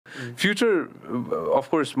future of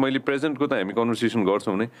course मैले प्रेजेन्टको त हामी कन्भर्सेसन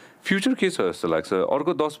गर्छौँ नै फ्युचर के छ जस्तो लाग्छ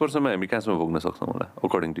अर्को 10 वर्षमा हामी कहाँसम्म पुग्न सक्छौँ होला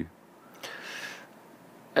according to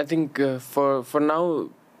I think for now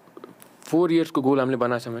 4 इयर्सको goal हामीले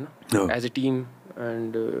बनाएको छौँ होइन as a team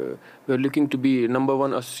and we are looking to be number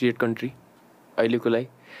 1 associate country अहिलेको लागि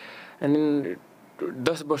एन्ड देन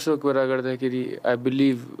 10 वर्षको कुरा गर्दाखेरि I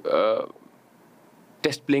believe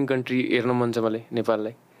test playing country हेर्न मन छ मलाई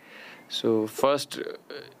नेपाललाई so first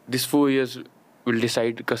this 4 years will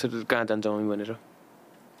decide कसरी कहाँ जान्छौँ हामी भनेर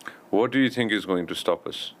what do you think is going to stop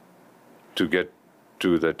us to get to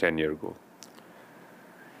the 10-year goal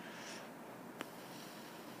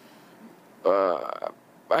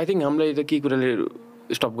I think हामीलाई त केही कुराले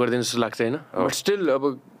स्टप गरिदिनु जस्तो लाग्छ होइन बट स्टिल अब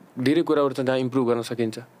धेरै कुराहरू त जहाँ इम्प्रुभ गर्न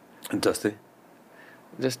सकिन्छ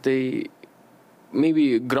जस्तै मेबी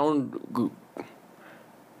ग्राउन्ड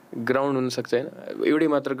हुनसक्छ होइन एउटै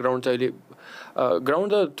मात्र ग्राउन्ड छ अहिले ग्राउन्ड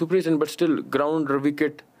त थुप्रै छन् बट स्टिल ग्राउन्ड र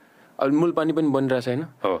विकेट अब मूल पानी पनि बनिरहेछ होइन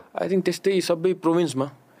आई थिङ्क त्यस्तै सबै प्रोभिन्समा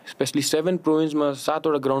स्पेसली 7 प्रोभिन्समा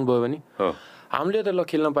 7वटा ग्राउन्ड भयो भने हामीले त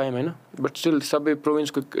खेल्न पायौँ होइन बट स्टिल सबै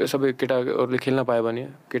प्रोभिन्सको सबै केटाहरूले खेल्न पायो भने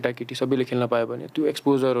केटाकेटी सबैले खेल्न पायो भने त्यो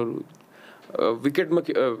एक्सपोजरहरू विकेटमा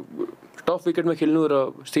टफ विकेटमा खेल्नु र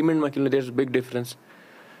सिमेन्टमा खेल्नु there is big difference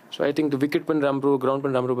so I think त्यो विकेट पनि राम्रो ग्राउन्ड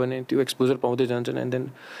पनि राम्रो भने त्यो एक्सपोजर पाउँदै जान्छन् and then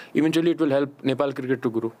eventually it will help Nepal cricket to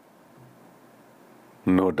grow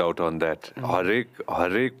no doubt on that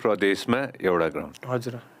हरेक प्रदेशमा एउटा ग्राउन्ड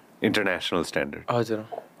हजुर इन्टरनेसनल स्ट्यान्डर्ड हजुर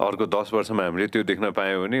अर्को 10 वर्षमा हामीले त्यो देख्न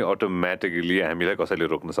पायौँ भने अटोमेटिकली हामीलाई कसैले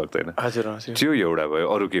रोक्न सक्दैन हजुर त्यो एउटा भयो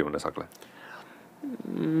अरू के हुन सक्ला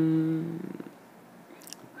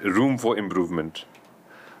room for improvement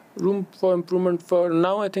for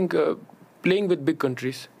now I think playing with big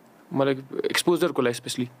countries मलाई exposure को लागि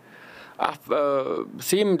स्पेशली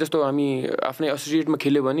सेम जस्तो हामी आफ्नै एसोसिएटमा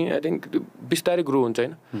खेल्यो भने आई थिङ्क बिस्तारै ग्रो हुन्छ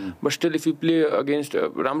होइन but still if you play against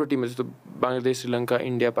राम्रो टिम जस्तो बङ्गलादेश श्रीलङ्का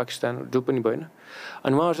इन्डिया पाकिस्तान जो पनि भएन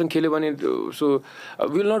अनि उहाँहरूसँग खेल्यो भने सो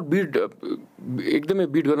विल नट बिट एकदमै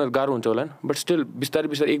बिट गर्न गाह्रो हुन्छ होला बट स्टिल बिस्तारै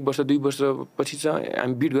बिस्तारै 1 वर्ष 2 वर्ष पछि चाहिँ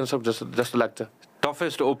हामी बिट गर्न सक्छ जस्तो लाग्छ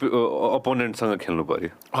टफेस्ट अपोनेन्टसँग खेल्नु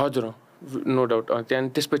पर्यो हजुर नो डाउट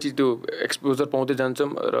त्यहाँदेखि त्यसपछि त्यो एक्सपोजर पाउँदै जान्छौँ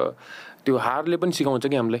र त्यो हारले पनि सिकाउँछ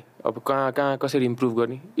कि हामीलाई अब कहाँ कहाँ कसरी इम्प्रुभ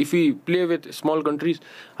गर्ने if you play with small countries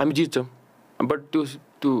हामी जित्छौँ बट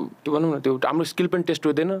त्यो भनौँ न त्यो हाम्रो स्किल पनि टेस्ट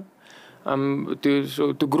हुँदैन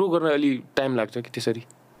त्यो ग्रो गर्न अलि टाइम लाग्छ कि त्यसरी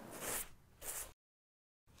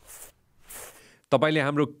तपाईले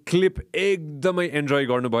हाम्रो क्लिप एकदमै एन्जोय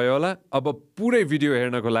गर्नुभयो होला अब पुरै भिडियो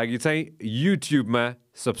हेर्नको लागि चाहिँ युट्युबमा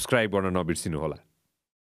सब्स्क्राइब गर्न नबिर्सिनु होला